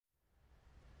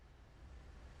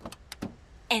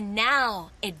And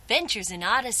now, Adventures in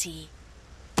Odyssey.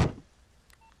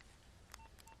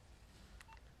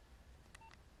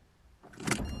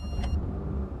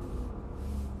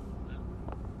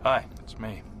 Hi, it's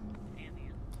me.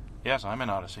 Yes, I'm in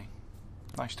Odyssey.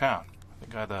 Nice town. I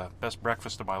think I had the best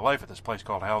breakfast of my life at this place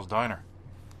called Hal's Diner.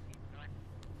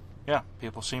 Yeah,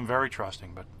 people seem very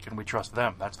trusting, but can we trust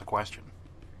them? That's the question.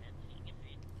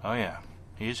 Oh yeah,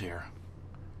 he's here.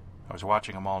 I was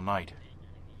watching him all night.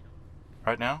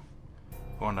 Right now,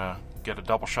 I'm going to get a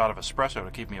double shot of espresso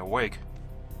to keep me awake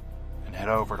and head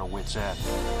over to Wit's End.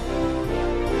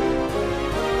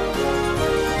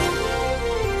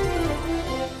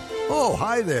 Oh,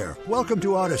 hi there. Welcome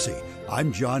to Odyssey.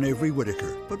 I'm John Avery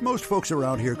Whitaker, but most folks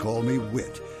around here call me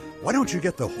Whit. Why don't you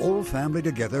get the whole family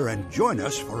together and join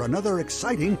us for another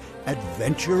exciting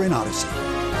adventure in Odyssey?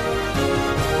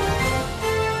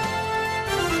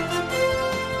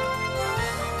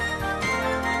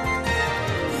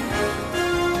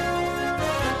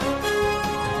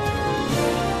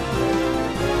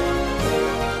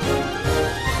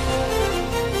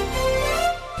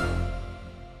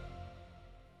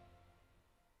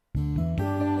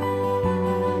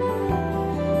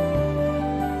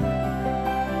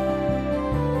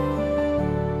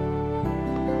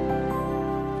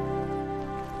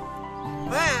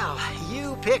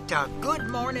 Picked a good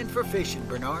morning for fishing,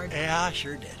 Bernard. Yeah, I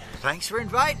sure did. Thanks for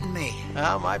inviting me.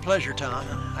 Oh, my pleasure, Tom.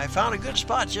 I found a good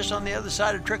spot just on the other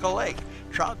side of Trickle Lake.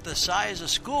 Trout the size of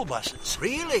school buses.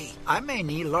 Really? I may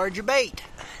need a larger bait.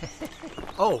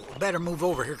 Oh, better move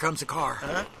over. Here comes a car.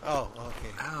 Huh? Oh, okay.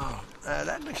 Oh.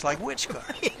 That looks like Whit's car.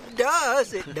 It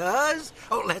does.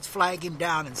 Oh, let's flag him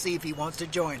down and see if he wants to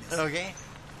join us. Okay.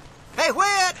 Hey,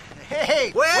 Whit!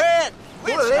 Hey, Whit!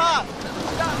 Whit, stop!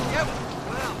 Stop! Yep.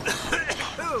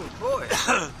 Oh, boy.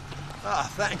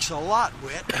 Thanks a lot,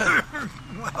 Whit.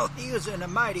 Well, he was in a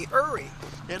mighty hurry.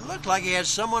 It looked like he had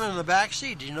someone in the back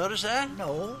seat. Did you notice that?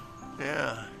 No.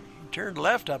 Yeah. He turned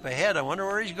left up ahead. I wonder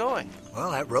where he's going.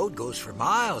 Well, that road goes for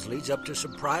miles, leads up to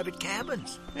some private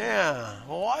cabins. Yeah.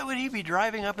 Well, why would he be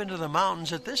driving up into the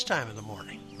mountains at this time of the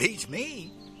morning? Beats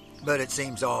me. But it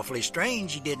seems awfully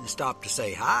strange he didn't stop to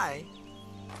say hi.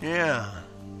 Yeah.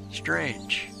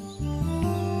 Strange.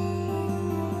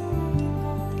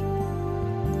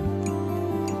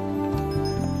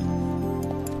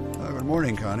 Good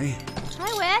morning, Connie.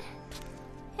 Hi, Whit.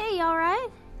 Hey, you all right?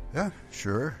 Yeah,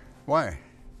 sure. Why?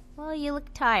 Well, you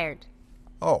look tired.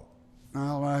 Oh,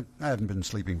 well, I haven't been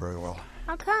sleeping very well.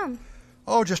 How come?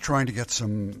 Oh, just trying to get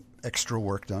some extra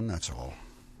work done, that's all.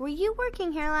 Were you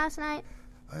working here last night?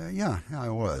 Yeah, I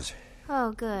was.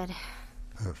 Oh, good.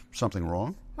 Something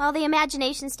wrong? Well, the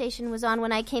imagination station was on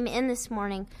when I came in this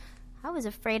morning. I was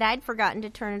afraid I'd forgotten to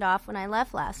turn it off when I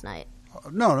left last night.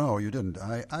 No, you didn't.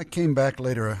 I came back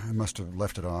later. I must have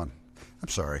left it on. I'm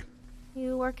sorry.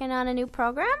 You working on a new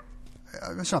program?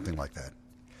 Something like that.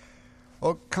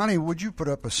 Oh, Connie, would you put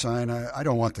up a sign? I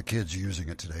don't want the kids using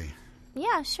it today.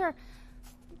 Yeah, sure.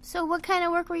 So what kind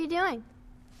of work were you doing?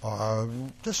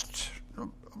 Just a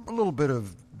little bit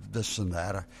of this and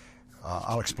that.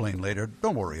 I'll explain later.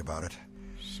 Don't worry about it.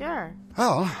 Sure.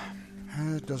 Well,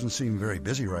 it doesn't seem very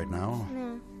busy right now.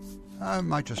 No. I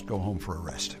might just go home for a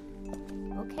rest.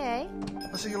 Okay.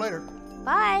 I'll see you later.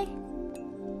 Bye.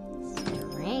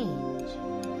 Strange.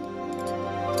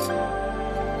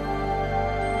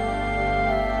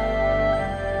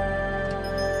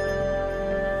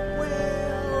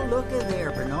 Well, look at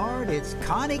there, Bernard. It's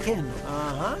Connie Kendall.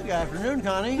 Uh-huh. Good afternoon,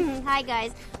 Connie. Hi,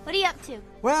 guys. What are you up to?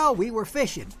 Well, we were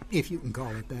fishing, if you can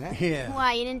call it that. Yeah.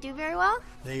 Why, you didn't do very well?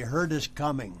 They heard us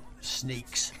coming.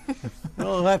 Sneaks.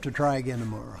 We'll have to try again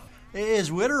tomorrow.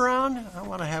 Is Whit around? I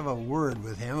want to have a word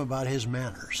with him about his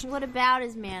manners. What about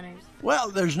his manners? Well,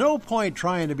 there's no point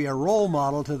trying to be a role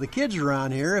model to the kids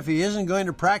around here if he isn't going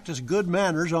to practice good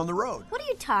manners on the road. What are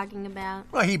you talking about?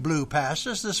 Well, he blew past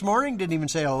us this morning, didn't even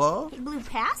say hello. He blew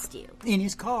past you. In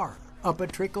his car, up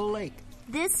at Trickle Lake.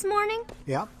 This morning?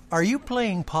 Yep. Are you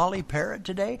playing Polly Parrot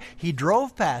today? He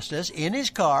drove past us in his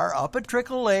car up at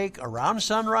Trickle Lake around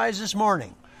sunrise this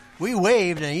morning. We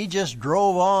waved and he just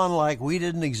drove on like we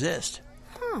didn't exist.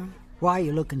 Why are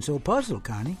you looking so puzzled,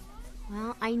 Connie?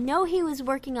 Well, I know he was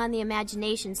working on the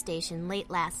imagination station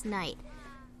late last night.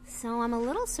 So I'm a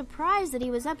little surprised that he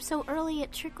was up so early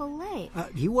at Trickle Lake.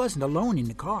 He wasn't alone in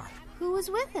the car. Who was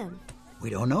with him?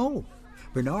 We don't know.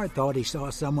 Bernard thought he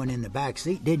saw someone in the back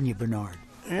seat, didn't you, Bernard?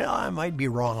 Yeah, I might be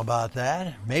wrong about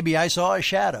that. Maybe I saw a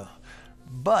shadow.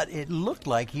 But it looked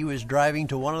like he was driving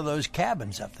to one of those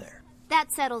cabins up there. That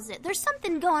settles it. There's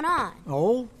something going on.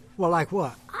 Oh? Well, like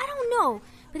what? I don't know.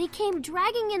 but he came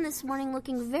dragging in this morning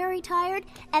looking very tired,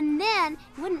 and then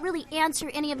he wouldn't really answer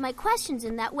any of my questions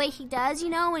in that way he does,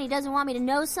 when he doesn't want me to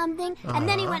know something, and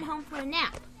then he went home for a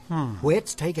nap.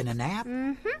 Whit's taking a nap?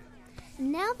 Mm-hmm.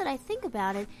 And now that I think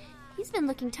about it, he's been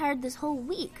looking tired this whole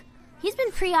week. He's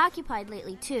been preoccupied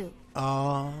lately, too.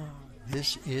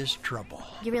 This is trouble.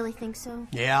 You really think so?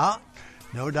 Yeah,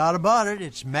 no doubt about it.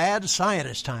 It's mad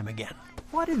scientist time again.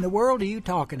 What in the world are you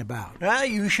talking about?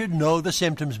 You should know the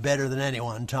symptoms better than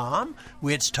anyone, Tom.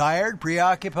 Whit's tired,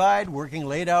 preoccupied, working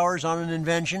late hours on an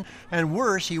invention, and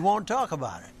worse, he won't talk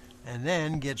about it. And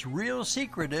then gets real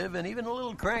secretive and even a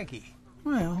little cranky.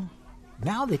 Well,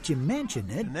 now that you mention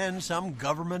it... And then some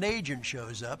government agent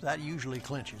shows up. That usually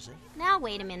clinches it. Now,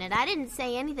 wait a minute. I didn't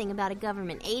say anything about a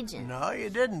government agent. No,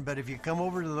 you didn't. But if you come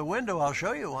over to the window, I'll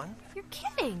show you one. You're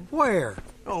kidding. Where?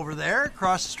 Over there,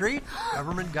 across the street.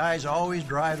 Government guys always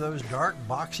drive those dark,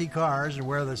 boxy cars and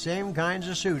wear the same kinds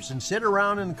of suits and sit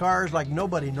around in cars like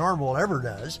nobody normal ever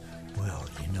does. Well,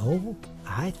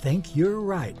 I think you're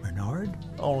right, Bernard.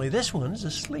 Only this one's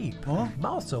asleep. Huh?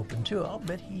 Mouth's open, too. I'll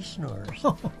bet he snores.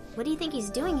 What do you think he's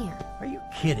doing here? Are you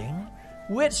kidding?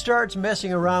 Whit starts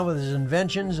messing around with his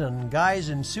inventions, and guys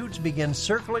in suits begin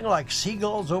circling like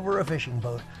seagulls over a fishing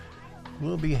boat.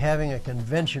 We'll be having a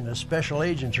convention of special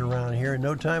agents around here in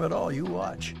no time at all. You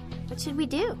watch. What should we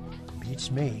do?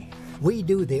 Beats me. We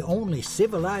do the only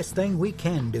civilized thing we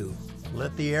can do.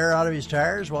 Let the air out of his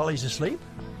tires while he's asleep?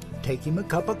 Take him a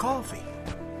cup of coffee.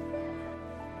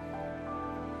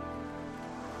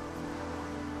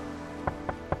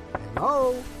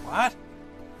 Hello? What?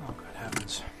 Oh, good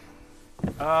heavens.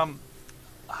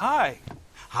 Hi.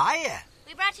 Hiya.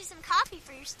 We brought you some coffee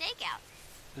for your stakeout.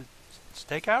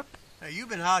 Stakeout? Now, you've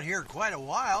been out here quite a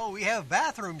while. We have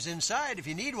bathrooms inside if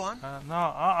you need one. No,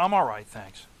 I'm all right,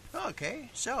 thanks.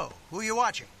 Okay, so, who are you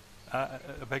watching?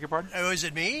 Beg your pardon? Oh, is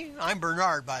it me? I'm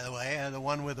Bernard, by the way, the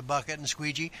one with the bucket and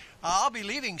squeegee. I'll be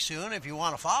leaving soon if you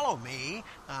want to follow me.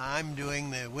 I'm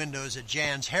doing the windows at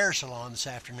Jan's hair salon this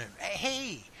afternoon.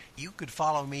 Hey, you could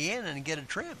follow me in and get a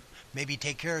trim. Maybe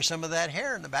take care of some of that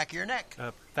hair in the back of your neck.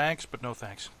 Thanks, but no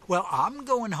thanks. Well, I'm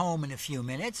going home in a few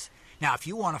minutes. Now, if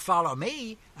you want to follow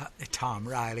me, Tom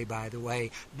Riley, by the way,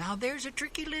 now there's a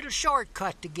tricky little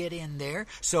shortcut to get in there,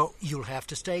 so you'll have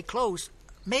to stay close.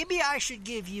 Maybe I should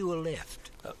give you a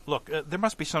lift. Look, there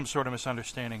must be some sort of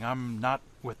misunderstanding. I'm not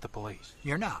with the police.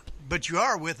 You're not? But you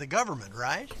are with the government,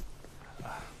 right?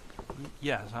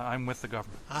 Yes, I'm with the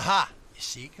government. Aha. You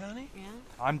see, Connie? Yeah.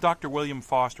 I'm Dr. William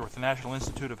Foster with the National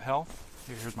Institute of Health.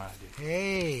 Here's my ID.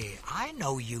 Hey, I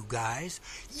know you guys.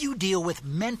 You deal with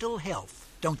mental health,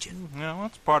 don't you? Yeah, well,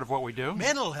 that's part of what we do.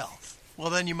 Mental health. Well,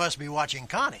 then you must be watching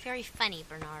Connie. Very funny,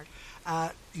 Bernard.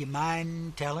 You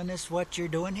mind telling us what you're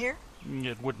doing here?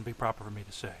 It wouldn't be proper for me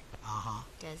to say. Uh-huh.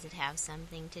 Does it have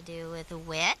something to do with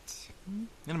Whit?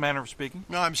 In a manner of speaking.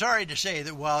 No, I'm sorry to say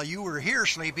that while you were here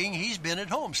sleeping, he's been at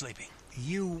home sleeping.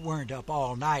 You weren't up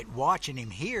all night watching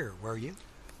him here, were you?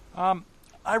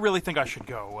 I really think I should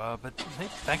go, but hey,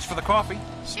 thanks for the coffee.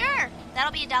 Sure.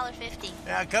 That'll be $1.50.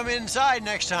 Now, come inside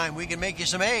next time. We can make you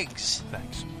some eggs.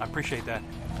 Thanks. I appreciate that.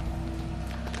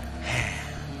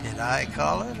 Did I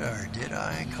call it, or did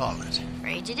I call it?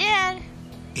 Afraid you did.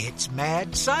 It's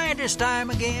mad scientist time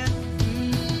again.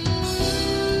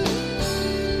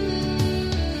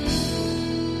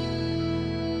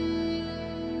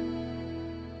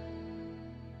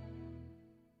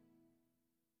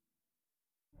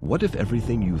 What if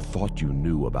everything you thought you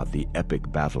knew about the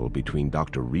epic battle between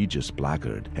Dr. Regis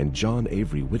Blackard and John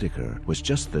Avery Whittaker was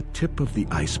just the tip of the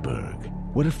iceberg?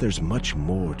 What if there's much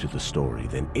more to the story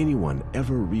than anyone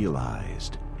ever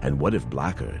realized? And what if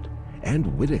Blackard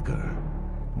and Whittaker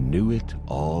knew it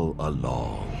all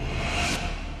along?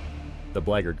 The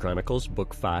Blackard Chronicles,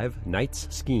 Book 5, Knight's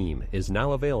Scheme, is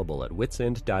now available at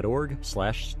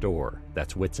witsend.org/store.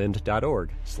 That's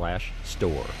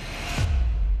witsend.org/store.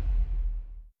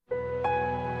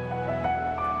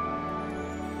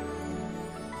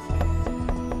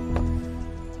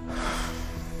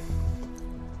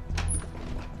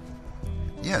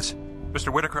 Yes.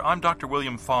 Mr. Whittaker, I'm Dr.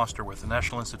 William Foster with the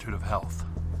National Institute of Health.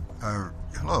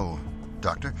 Hello,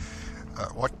 Doctor.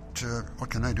 What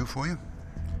can I do for you?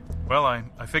 Well, I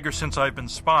figure since I've been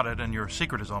spotted and your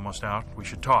secret is almost out, we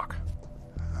should talk.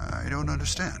 I don't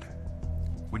understand.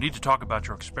 We need to talk about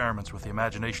your experiments with the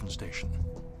imagination station.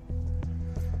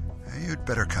 You'd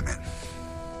better come in.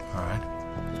 All right.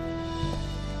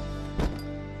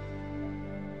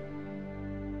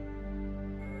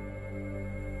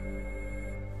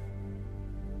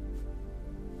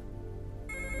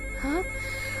 Huh?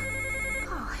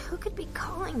 Oh, who could be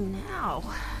calling now?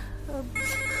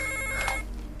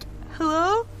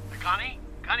 Hello? Connie?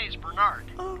 Honey, it's Bernard.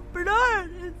 Oh,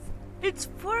 Bernard, it's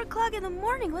 4 o'clock in the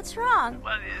morning. What's wrong?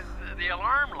 Well, the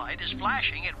alarm light is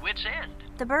flashing at wit's end.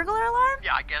 The burglar alarm?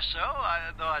 Yeah, I guess so,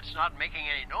 though it's not making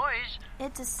any noise.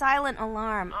 It's a silent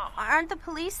alarm. Oh. Aren't the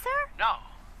police there? No.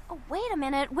 Oh, wait a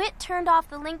minute. Whit turned off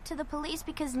the link to the police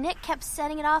because Nick kept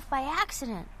setting it off by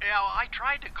accident. Yeah, well, I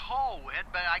tried to call Whit,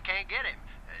 but I can't get him.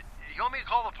 You want me to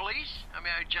call the police? I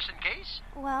mean, just in case?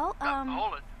 Well,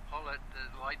 Hold it.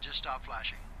 The light just stopped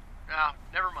flashing. No,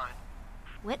 never mind.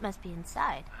 Whit must be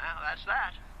inside. Well, that's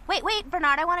that. Wait,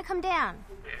 Bernard, I want to come down.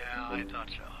 Yeah, I thought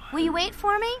so. Will you wait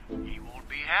for me? He won't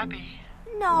be happy.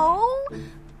 No,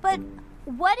 but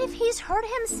what if he's hurt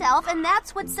himself and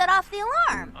that's what set off the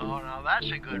alarm? Oh, now that's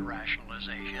a good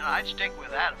rationalization. I'd stick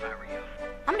with that if I were you.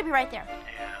 I'm going to be right there.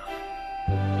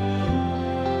 Yeah.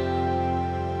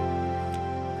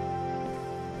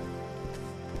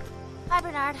 Hi,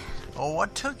 Bernard. Oh,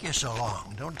 what took you so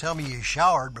long? Don't tell me you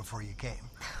showered before you came.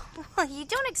 Well, you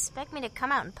don't expect me to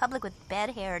come out in public with bed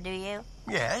hair, do you?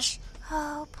 Yes.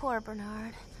 Oh, poor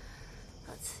Bernard.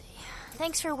 Let's see.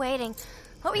 Thanks for waiting.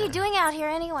 What were you doing out here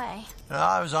anyway?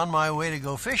 I was on my way to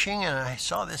go fishing, and I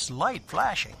saw this light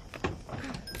flashing.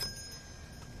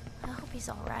 I hope he's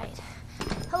all right.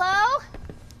 Hello?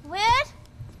 Whit?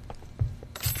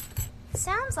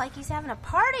 Sounds like he's having a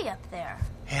party up there.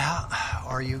 Yeah,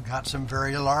 or you got some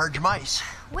very large mice.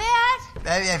 Whit?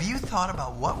 Have you thought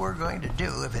about what we're going to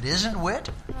do if it isn't Whit?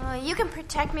 You can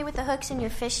protect me with the hooks in your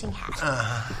fishing hat.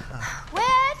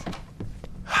 Whit?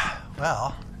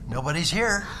 Well, nobody's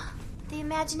here. The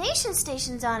imagination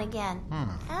station's on again.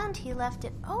 And he left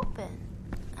it open.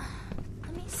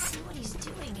 Let me see what he's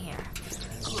doing here.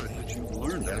 Good that you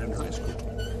learned that in high school.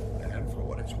 And for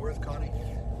what it's worth, Connie,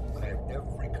 I have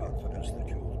every confidence that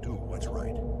you will do what's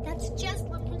right. That's just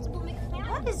what Principal McFadden...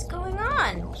 What is going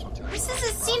on? This is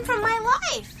a scene from my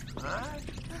life.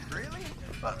 Really?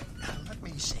 Well, let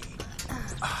me see.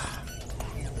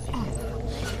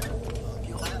 If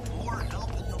you'll have more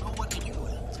help, then you'll know what to do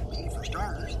with me, for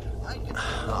starters.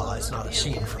 Well, that's not a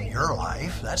scene from your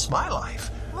life. That's my life.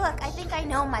 Look, I think I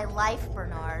know my life,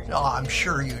 Bernard. Oh, I'm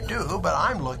sure you do, but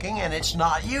I'm looking and it's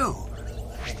not you. I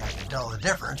think I can tell the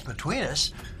difference between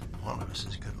us. One of us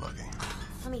is good looking.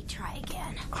 Let me try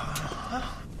again.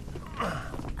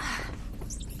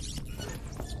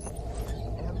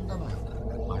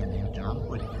 My name's John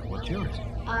Whittier. What's yours?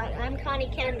 I'm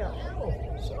Connie Kendall. Oh,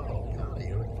 so, Connie,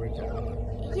 you're looking for a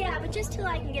job. Yeah, but just till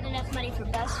I can get enough money for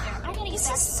bus fare. I gotta get This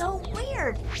is so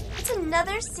weird. It's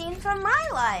another scene from my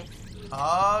life.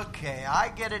 Okay,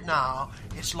 I get it now.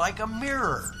 It's like a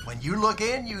mirror. When you look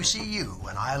in, you see you.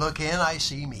 When I look in, I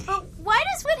see me. But why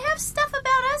does Whit have stuff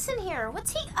about us in here?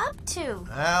 What's he up to?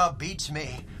 Well, beats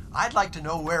me. I'd like to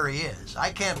know where he is.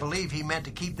 I can't believe he meant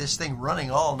to keep this thing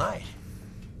running all night.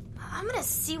 I'm gonna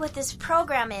see what this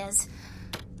program is.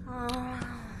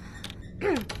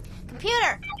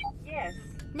 Computer! Yes,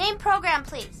 Name program,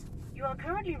 please. you are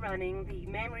currently running the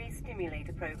Memory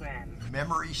Stimulator program.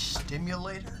 Memory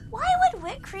stimulator? Why would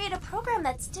Whit create a program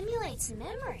that stimulates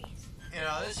memories? You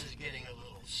know, this is getting a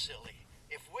little silly.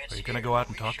 If Whit's Are you gonna go out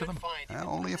and talk to them?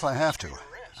 Only if I have to.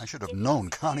 I should have known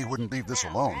Connie wouldn't leave this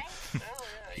alone.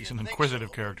 She's an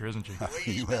inquisitive character, isn't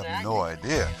she? You have no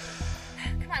idea.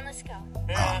 Come on, let's go.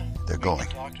 They're going.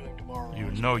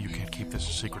 You know you can't keep this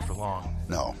a secret for long.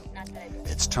 No.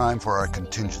 It's time for our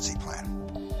contingency plan.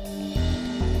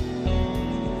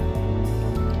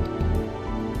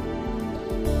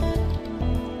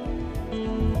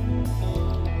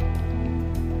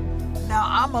 Now,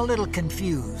 I'm a little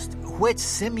confused. Whit's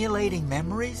simulating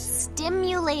memories?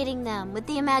 Stimulating them with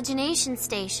the imagination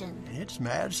station. It's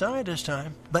mad scientist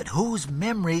time. But whose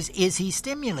memories is he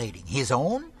stimulating? His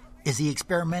own? Is he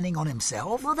experimenting on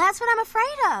himself? Well, that's what I'm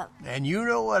afraid of. And you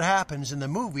know what happens in the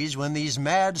movies when these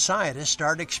mad scientists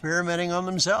start experimenting on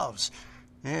themselves.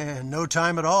 In no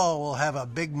time at all, we'll have a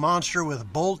big monster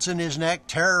with bolts in his neck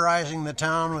terrorizing the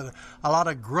town with a lot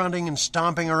of grunting and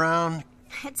stomping around.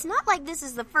 It's not like this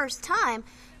is the first time.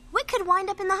 Whit could wind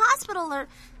up in the hospital or,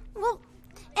 well,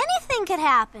 anything could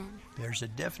happen. There's a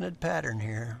definite pattern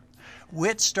here.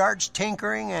 Whit starts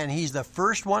tinkering and he's the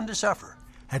first one to suffer.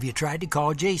 Have you tried to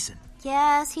call Jason?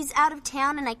 Yes, he's out of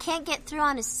town and I can't get through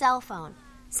on his cell phone.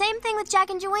 Same thing with Jack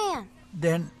and Joanne.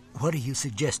 Then what are you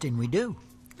suggesting we do?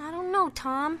 I don't know,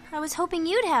 Tom. I was hoping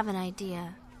you'd have an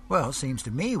idea. Well, seems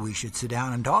to me we should sit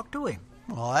down and talk to him.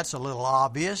 Well, that's a little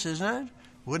obvious, isn't it?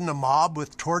 Wouldn't a mob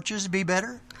with torches be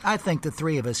better? I think the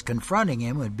three of us confronting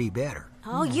him would be better.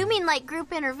 Oh, you mean like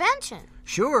group intervention?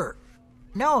 Sure.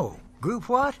 No. Group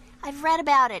what? I've read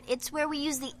about it. It's where we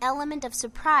use the element of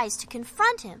surprise to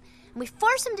confront him. And we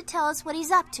force him to tell us what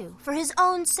he's up to, for his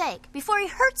own sake, before he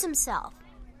hurts himself.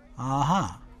 Uh-huh.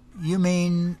 You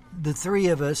mean the three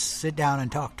of us sit down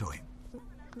and talk to him?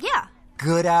 Yeah.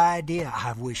 Good idea.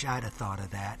 I wish I'd have thought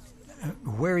of that.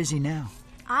 Where is he now?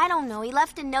 I don't know. He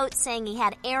left a note saying he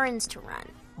had errands to run.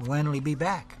 When'll he be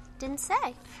back? Didn't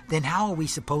say. Then how are we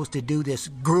supposed to do this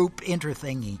group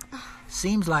inter-thingy?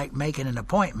 Seems like making an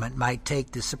appointment might take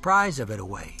the surprise of it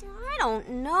away. I don't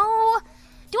know.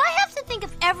 Do I have to think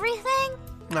of everything?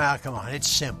 Now, come on, it's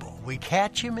simple. We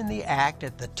catch him in the act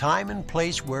at the time and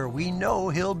place where we know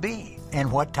he'll be. And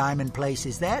what time and place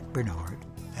is that, Bernard?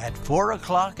 At 4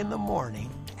 o'clock in the morning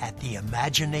at the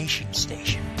Imagination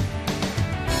Station.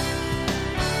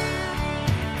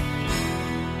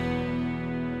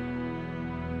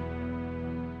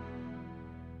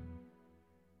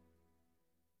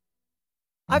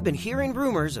 I've been hearing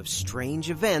rumors of strange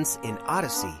events in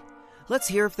Odyssey. Let's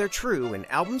hear if they're true in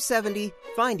Album 70,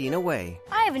 Finding a Way.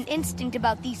 I have an instinct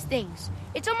about these things.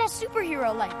 It's almost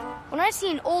superhero-like. When I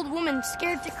see an old woman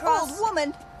scared to cross... Old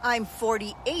woman? I'm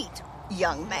 48,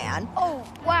 young man. Oh,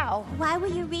 wow. Why were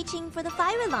you reaching for the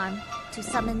fire alarm? To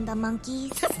summon the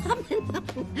monkeys?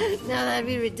 No, that'd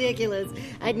be ridiculous.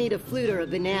 I'd need a flute or a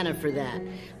banana for that.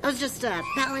 I was just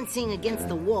balancing against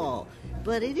the wall.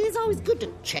 But it is always good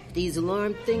to check these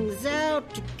alarm things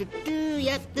out.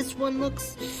 Yep, this one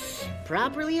looks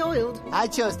properly oiled. I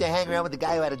chose to hang around with the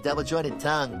guy who had a double-jointed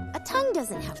tongue. A tongue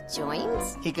doesn't have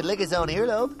joints. He could lick his own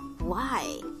earlobe.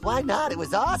 Why? Why not? It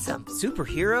was awesome.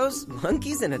 Superheroes?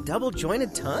 Monkeys, and a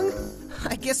double-jointed tongue?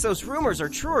 I guess those rumors are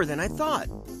truer than I thought.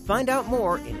 Find out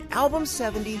more in Album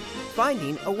 70,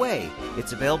 Finding a Way.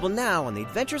 It's available now on the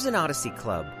Adventures in Odyssey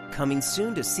Club. Coming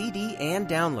soon to CD and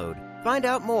download. Find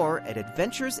out more at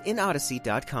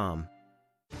adventuresinodyssey.com.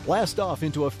 Blast off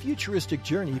into a futuristic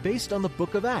journey based on the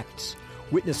Book of Acts.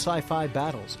 Witness sci-fi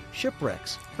battles,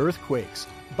 shipwrecks, earthquakes,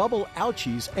 bubble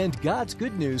ouchies, and God's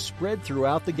good news spread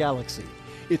throughout the galaxy.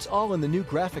 It's all in the new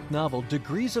graphic novel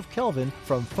Degrees of Kelvin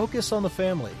from Focus on the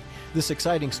Family. This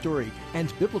exciting story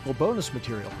and biblical bonus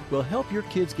material will help your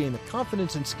kids gain the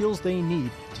confidence and skills they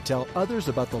need to tell others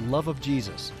about the love of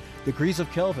Jesus. Degrees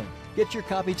of Kelvin. Get your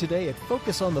copy today at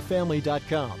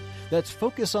FocusOnTheFamily.com. That's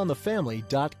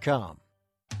FocusOnTheFamily.com.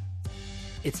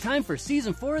 It's time for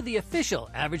Season 4 of the official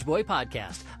Average Boy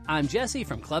Podcast. I'm Jesse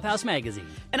from Clubhouse Magazine.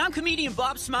 And I'm comedian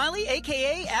Bob Smiley,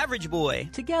 a.k.a. Average Boy.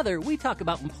 Together, we talk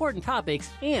about important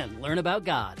topics and learn about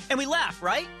God. And we laugh,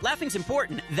 right? Laughing's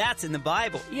important. That's in the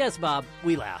Bible. Yes, Bob,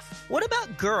 we laugh. What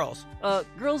about girls?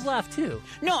 Girls laugh too.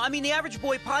 No, I mean the Average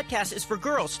Boy Podcast is for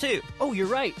girls too. Oh, you're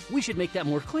right. We should make that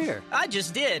more clear. I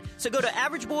just did. So go to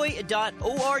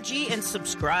averageboy.org and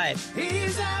subscribe.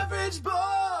 He's Average Boy!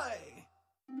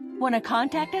 Want to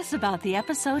contact us about the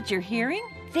episodes you're hearing?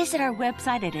 Visit our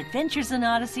website at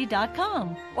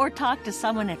adventuresinodyssey.com or talk to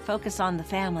someone at Focus on the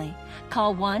Family.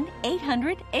 Call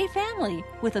 1-800-A-FAMILY,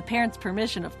 with a parent's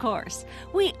permission, of course.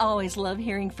 We always love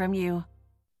hearing from you.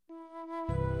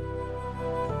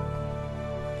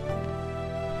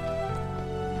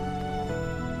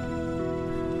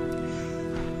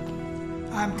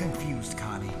 I'm confused,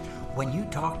 Connie. When you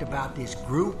talked about this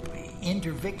group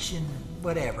intervention,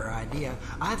 whatever idea,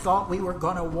 I thought we were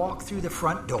going to walk through the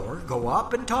front door, go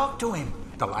up and talk to him.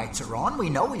 The lights are on. We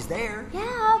know he's there.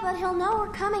 Yeah, but he'll know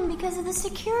we're coming because of the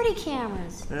security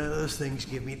cameras. Those things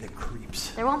give me the creeps.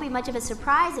 There won't be much of a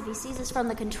surprise if he sees us from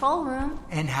the control room.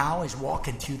 And how is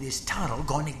walking through this tunnel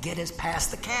going to get us past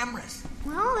the cameras?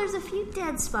 Well, there's a few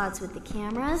dead spots with the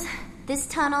cameras. This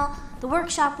tunnel, the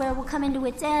workshop where we'll come into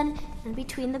its end, and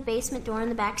between the basement door and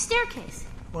the back staircase.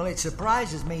 Well, it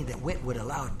surprises me that Whit would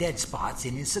allow dead spots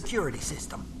in his security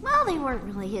system. Well, they weren't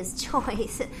really his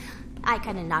choice. I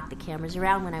kind of knocked the cameras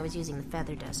around when I was using the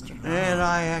feather duster. And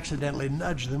I accidentally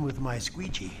nudged them with my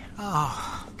squeegee.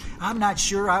 Oh, I'm not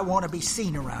sure I want to be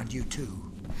seen around you two.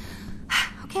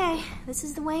 Okay, this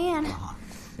is the way in.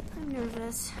 I'm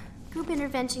nervous. Group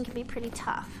intervention can be pretty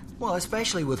tough. Well,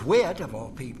 especially with Whit, of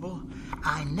all people.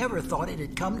 I never thought it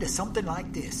had come to something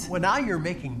like this. Well, now you're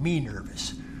making me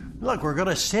nervous. Look, we're going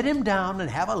to sit him down and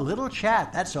have a little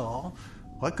chat, that's all.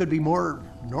 What could be more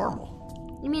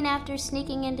normal? You mean after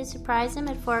sneaking in to surprise him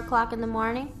at 4 o'clock in the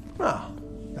morning? Well,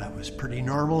 that was pretty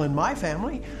normal in my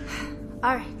family.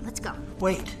 All right, let's go.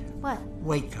 Wait. What?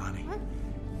 Wait, Connie. What?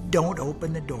 Don't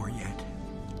open the door yet.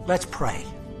 Let's pray.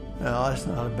 Well, that's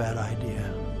not a bad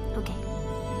idea. Okay.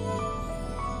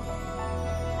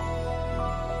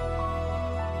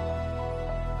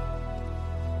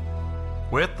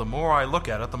 Whit, the more I look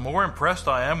at it, the more impressed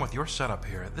I am with your setup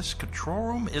here. This control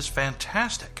room is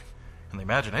fantastic. And the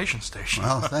Imagination Station.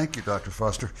 Well, thank you, Dr.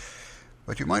 Foster.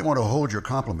 But you might want to hold your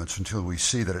compliments until we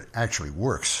see that it actually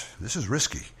works. This is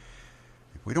risky.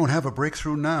 If we don't have a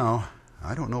breakthrough now,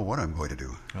 I don't know what I'm going to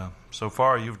do. Well, so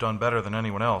far you've done better than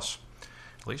anyone else.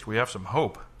 At least we have some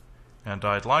hope. And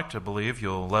I'd like to believe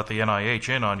you'll let the NIH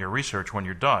in on your research when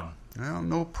you're done. Well,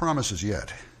 no promises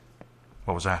yet.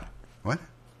 What was that? What?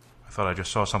 I thought I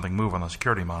just saw something move on the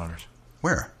security monitors.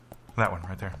 Where? That one,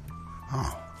 right there.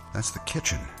 Oh, that's the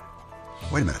kitchen.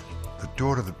 Wait a minute. The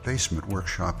door to the basement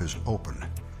workshop is open.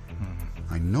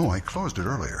 I know I closed it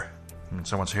earlier.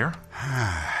 Someone's here?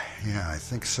 Yeah, I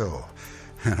think so.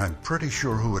 And I'm pretty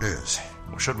sure who it is.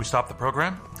 Well, should we stop the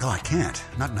program? Oh, I can't.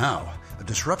 Not now. A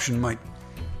disruption might...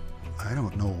 I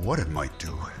don't know what it might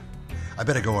do. I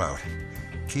better go out.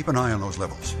 Keep an eye on those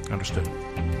levels. Understood.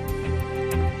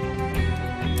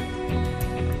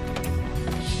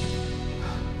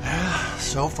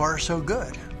 So far, so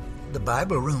good. The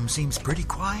Bible room seems pretty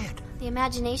quiet. The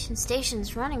imagination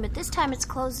station's running, but this time it's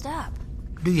closed up.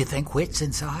 Do you think Whit's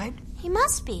inside? He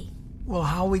must be. Well,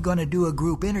 how are we going to do a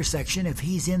group intersection if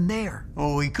he's in there?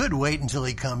 Well, we could wait until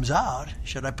he comes out.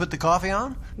 Should I put the coffee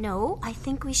on? No, I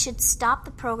think we should stop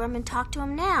the program and talk to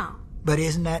him now. But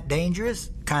isn't that dangerous?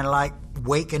 Kind of like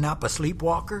waking up a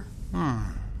sleepwalker?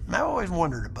 I've always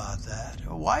wondered about that.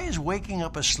 Why is waking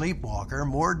up a sleepwalker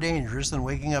more dangerous than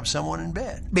waking up someone in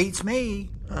bed? Beats me.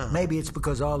 Maybe it's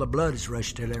because all the blood is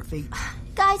rushed to their feet.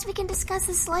 Guys, we can discuss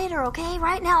this later, okay?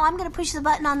 Right now, I'm going to push the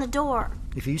button on the door.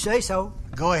 If you say so.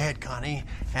 Go ahead, Connie.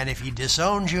 And if he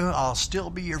disowns you, I'll still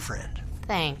be your friend.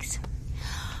 Thanks.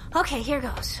 Okay, here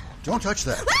goes. Don't touch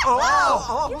that.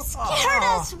 You scared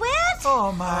us, Whit!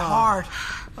 Oh, my heart.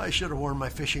 I should have worn my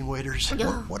fishing waders.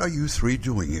 What are you three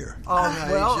doing here?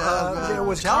 There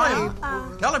was Connie.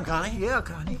 Tell him, Connie. Yeah,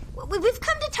 Connie. We've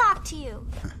come to talk to you.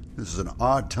 This is an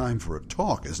odd time for a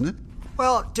talk, isn't it?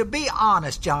 Well, to be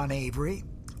honest, John Avery,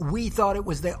 we thought it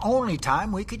was the only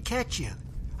time we could catch you.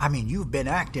 I mean, you've been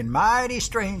acting mighty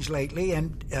strange lately,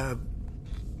 and,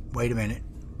 wait a minute.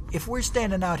 If we're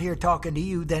standing out here talking to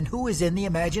you, then who is in the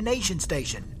imagination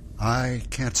station? I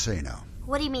can't say now.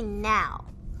 What do you mean now?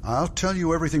 I'll tell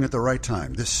you everything at the right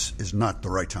time. This is not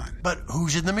the right time. But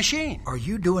who's in the machine? Are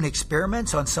you doing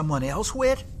experiments on someone else,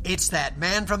 Whit? It's that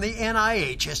man from the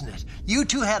NIH, isn't it? You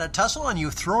two had a tussle and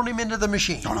you've thrown him into the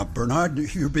machine. Oh, now, Bernard,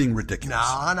 you're being ridiculous. No.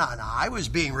 I was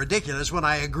being ridiculous when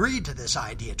I agreed to this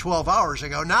idea 12 hours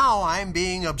ago. Now I'm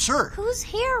being absurd. Who's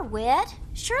here, Whit?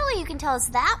 Surely you can tell us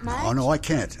that much. Oh, no, I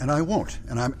can't, and I won't.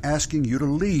 And I'm asking you to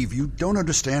leave. You don't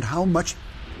understand how much...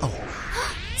 Oh.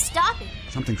 Stop it.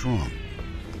 Something's wrong.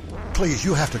 Please,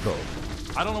 you have to go.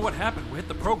 I don't know what happened, Whit.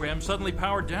 The program suddenly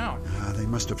powered down. They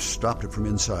must have stopped it from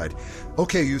inside.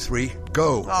 Okay, you three,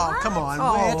 go. Oh, come on,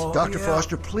 Whit. Dr.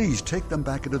 Foster, please take them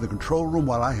back into the control room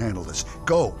while I handle this.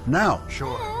 Go, now.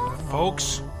 Sure.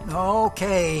 Folks.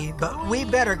 Okay, but we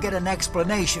better get an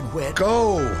explanation, Whit.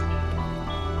 Go.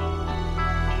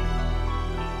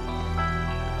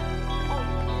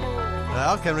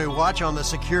 Well, can we watch on the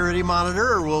security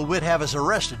monitor, or will Whit have us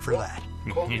arrested for that?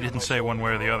 He didn't say one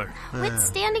way or the other. Whit's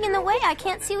standing in the way. I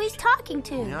can't see who he's talking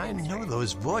to. Yeah, I know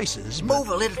those voices. Move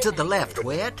a little to the left,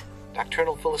 Whit.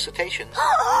 Nocturnal felicitations.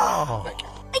 Oh.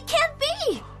 It can't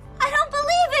be. I don't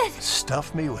believe it.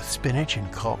 Stuff me with spinach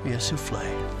and call me a souffle.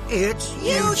 It's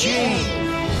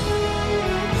Eugene.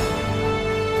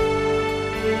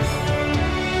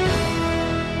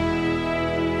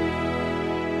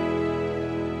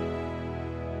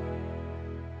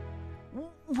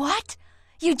 What?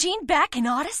 Eugene back in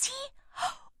Odyssey?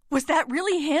 Was that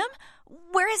really him?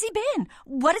 Where has he been?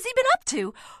 What has he been up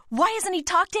to? Why hasn't he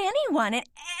talked to anyone?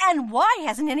 And why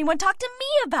hasn't anyone talked to me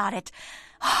about it?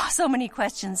 Oh, so many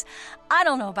questions. I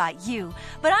don't know about you,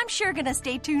 but I'm sure going to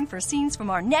stay tuned for scenes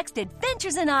from our next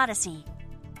Adventures in Odyssey.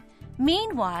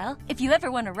 Meanwhile, if you ever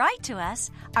want to write to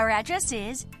us, our address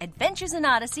is Adventures in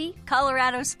Odyssey,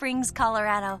 Colorado Springs,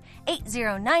 Colorado,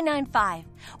 80995.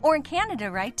 Or in Canada,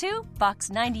 write to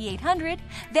Box 9800,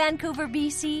 Vancouver,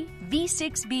 BC,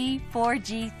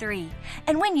 V6B4G3.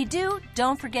 And when you do,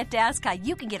 don't forget to ask how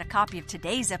you can get a copy of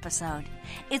today's episode.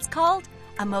 It's called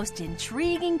A Most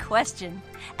Intriguing Question.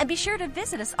 And be sure to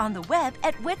visit us on the web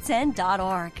at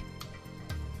witsend.org.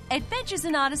 Adventures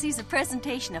in Odyssey is a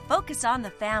presentation of Focus on the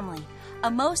Family.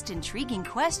 A Most Intriguing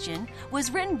Question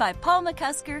was written by Paul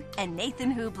McCusker and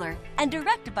Nathan Hubler and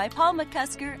directed by Paul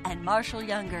McCusker and Marshall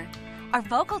Younger. Our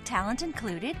vocal talent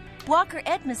included Walker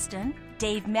Edmiston,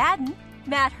 Dave Madden,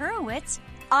 Matt Hurwitz,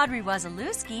 Audrey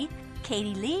Wazalewski,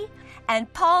 Katie Lee,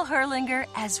 and Paul Herlinger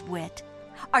as Whit.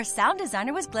 Our sound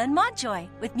designer was Glenn Montjoy,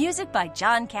 with music by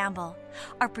John Campbell.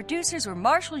 Our producers were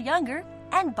Marshall Younger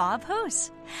and Bob Hoos.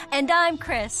 And I'm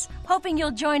Chris, hoping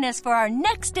you'll join us for our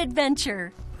next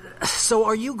adventure. So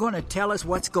are you going to tell us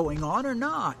what's going on or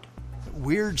not?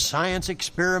 weird science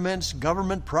experiments,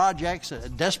 government projects, a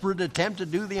desperate attempt to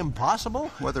do the impossible?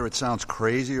 Whether it sounds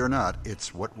crazy or not,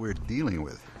 it's what we're dealing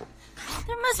with.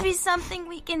 There must be something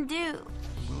we can do.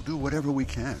 We'll do whatever we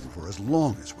can for as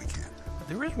long as we can.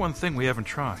 There is one thing we haven't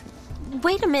tried.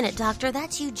 Wait a minute, Doctor.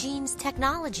 That's Eugene's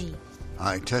technology.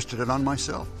 I tested it on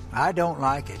myself. I don't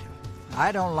like it.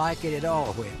 I don't like it at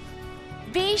all, Whit.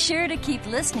 Be sure to keep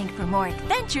listening for more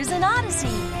adventures in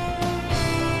Odyssey.